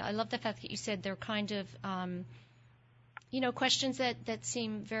 and I love the fact that you said they're kind of, questions that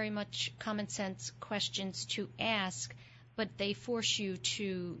seem very much common sense questions to ask, but they force you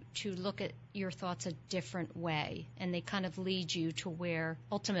to look at your thoughts a different way, and they kind of lead you to where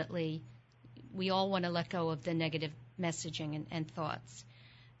ultimately we all want to let go of the negative messaging and thoughts.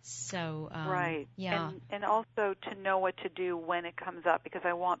 So right. Yeah. And also to know what to do when it comes up, because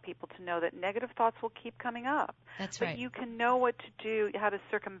I want people to know that negative thoughts will keep coming up. That's but right. You can know what to do, how to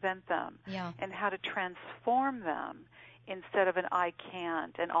circumvent them, yeah. and how to transform them instead of an I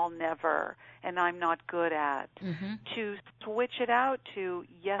can't and I'll never and I'm not good at. Mm-hmm. To switch it out to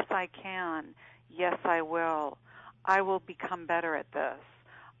yes I can, yes I will become better at this.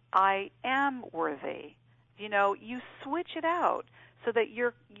 I am worthy. You switch it out so that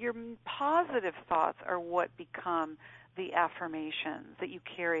your positive thoughts are what become the affirmations that you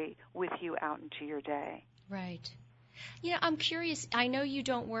carry with you out into your day. Right. I'm curious. I know you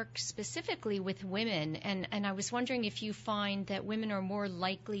don't work specifically with women, and I was wondering if you find that women are more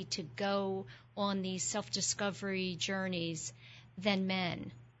likely to go on these self-discovery journeys than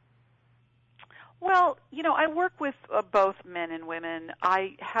men. Well, I work with both men and women.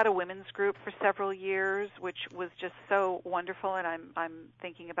 I had a women's group for several years, which was just so wonderful, and I'm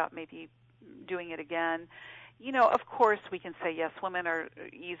thinking about maybe doing it again. Of course, we can say, yes, women are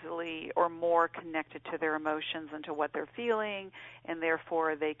easily or more connected to their emotions and to what they're feeling, and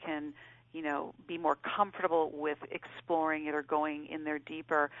therefore they can, be more comfortable with exploring it or going in there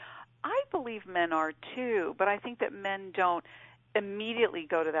deeper. I believe men are too, but I think that men don't immediately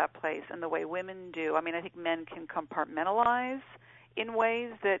go to that place in the way women do. I mean, I think men can compartmentalize in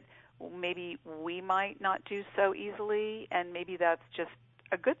ways that maybe we might not do so easily, and maybe that's just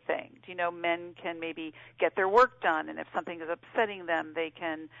a good thing. Men can maybe get their work done, and if something is upsetting them, they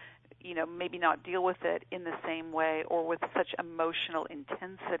can, maybe not deal with it in the same way or with such emotional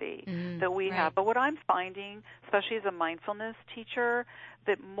intensity that we have. But what I'm finding, especially as a mindfulness teacher,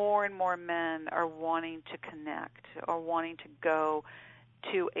 that more and more men are wanting to connect or wanting to go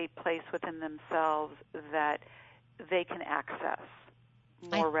to a place within themselves that they can access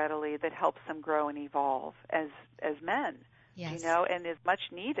more readily, that helps them grow and evolve as men. Yes. And is much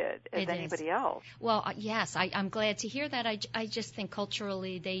needed as anybody else. Well, yes, I'm glad to hear that. I just think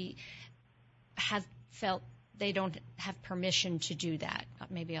culturally they have felt they don't have permission to do that.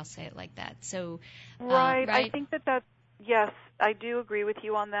 Maybe I'll say it like that. So, right. I think that's, yes, I do agree with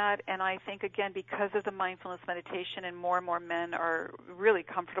you on that. And I think, again, because of the mindfulness meditation and more men are really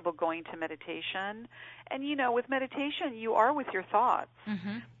comfortable going to meditation. And, with meditation, you are with your thoughts,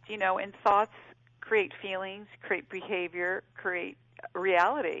 and thoughts create feelings, create behavior, create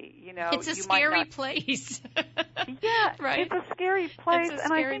reality. It's a scary place. Yeah, right. It's a scary place,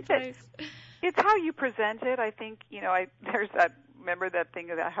 and I think that it's how you present it. I think there's that. Remember that thing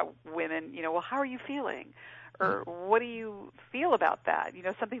about how women, well, how are you feeling, or what do you feel about that?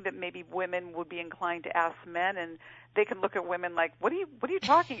 Something that maybe women would be inclined to ask men, and they can look at women like, what are you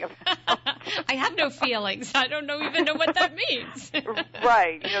talking about? I have no feelings. I don't even know what that means.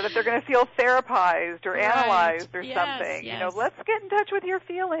 Right. That they're going to feel therapized or analyzed or something. Yes. Let's get in touch with your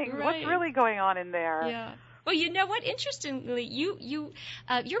feelings. Right. What's really going on in there? Yeah. Well, you know what? Interestingly,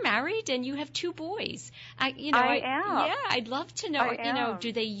 you're married and you have 2 boys. I am. Yeah, I'd love to know.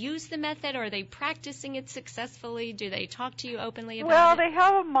 Do they use the method? Or are they practicing it successfully? Do they talk to you openly about it? Well, they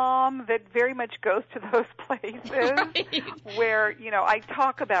have a mom that very much goes to those places where I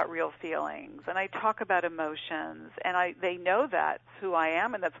talk about real feelings and I talk about emotions, and they know that's who I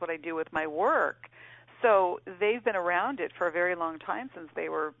am and that's what I do with my work. So they've been around it for a very long time, since they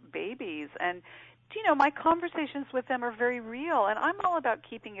were babies, and my conversations with them are very real, and I'm all about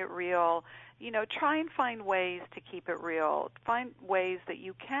keeping it real. Try and find ways to keep it real. Find ways that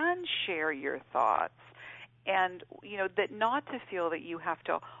you can share your thoughts And, that not to feel that you have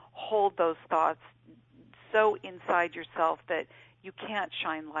to hold those thoughts so inside yourself that you can't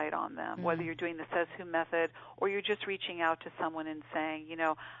shine light on them, whether you're doing the Says Who method or you're just reaching out to someone and saying,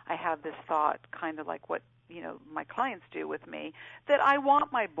 I have this thought, kind of like what, my clients do with me, that I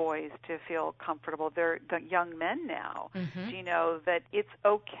want my boys to feel comfortable. They're the young men now. That it's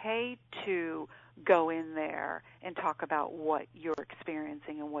okay to go in there and talk about what you're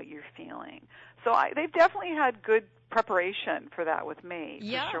experiencing and what you're feeling. So they've definitely had good preparation for that with me,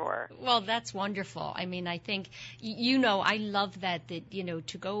 for sure. Well, that's wonderful. I mean, I think, I love that,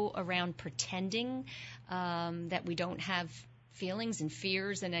 to go around pretending that we don't have feelings and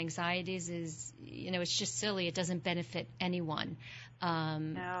fears and anxieties is, it's just silly. It doesn't benefit anyone.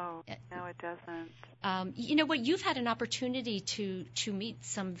 No, it doesn't. You've had an opportunity to meet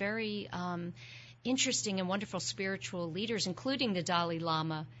some very interesting and wonderful spiritual leaders, including the Dalai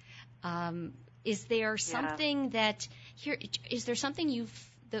Lama. Is there something the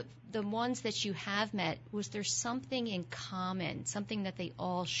ones that you have met, was there something in common, something that they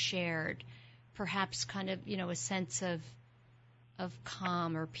all shared, perhaps kind of, a sense of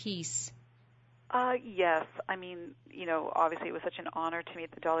calm or peace? Yes. I mean, obviously it was such an honor to meet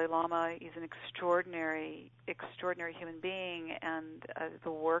the Dalai Lama. He's an extraordinary human being, and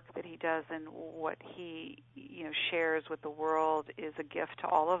the work that he does and what he, shares with the world is a gift to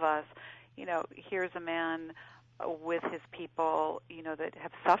all of us. Here's a man with his people, that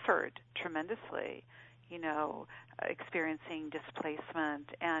have suffered tremendously, experiencing displacement,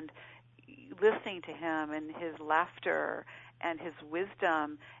 and listening to him and his laughter and his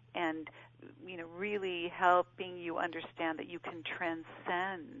wisdom, and really helping you understand that you can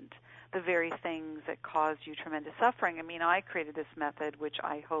transcend the very things that cause you tremendous suffering. I mean, I created this method which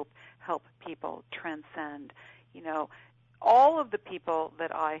I hope help people transcend. All of the people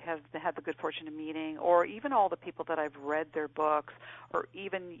that I have had the good fortune of meeting, or even all the people that I've read their books, or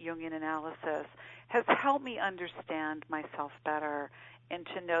even Jungian analysis, has helped me understand myself better and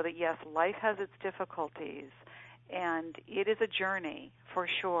to know that, yes, life has its difficulties, and it is a journey for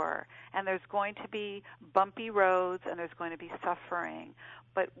sure, and there's going to be bumpy roads and there's going to be suffering.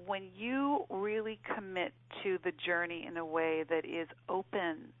 But when you really commit to the journey in a way that is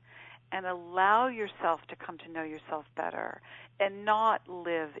open and allow yourself to come to know yourself better and not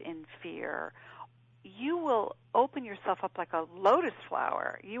live in fear, you will open yourself up like a lotus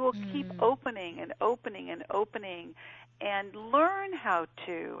flower. You will keep opening and opening and opening and learn how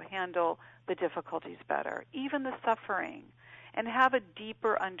to handle the difficulties better, even the suffering, and have a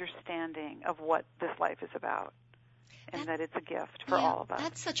deeper understanding of what this life is about, and that it's a gift for all of us.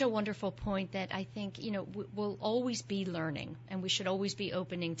 That's such a wonderful point, that I think, we'll always be learning, and we should always be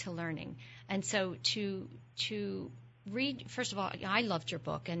opening to learning. And so to read, first of all, I loved your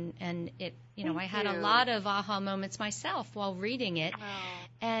book, and it, I had a lot of aha moments myself while reading it.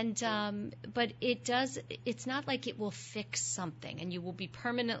 And but it's not like it will fix something and you will be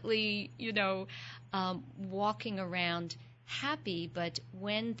permanently, walking around happy. But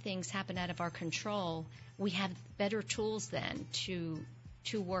when things happen out of our control, we have better tools then to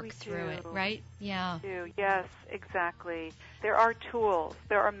work through it, right? Yeah. We do. Yes, exactly. There are tools,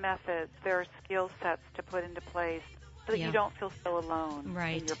 there are methods, there are skill sets to put into place so that you don't feel so alone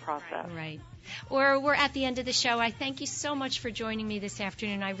in your process. Right. We're at the end of the show. I thank you so much for joining me this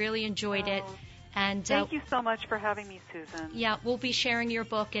afternoon. I really enjoyed it. And thank you so much for having me, Susan. Yeah, we'll be sharing your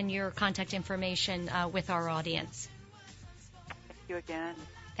book and your contact information with our audience. Thank you again.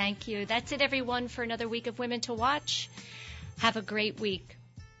 Thank you. That's it, everyone, for another week of Women to Watch. Have a great week.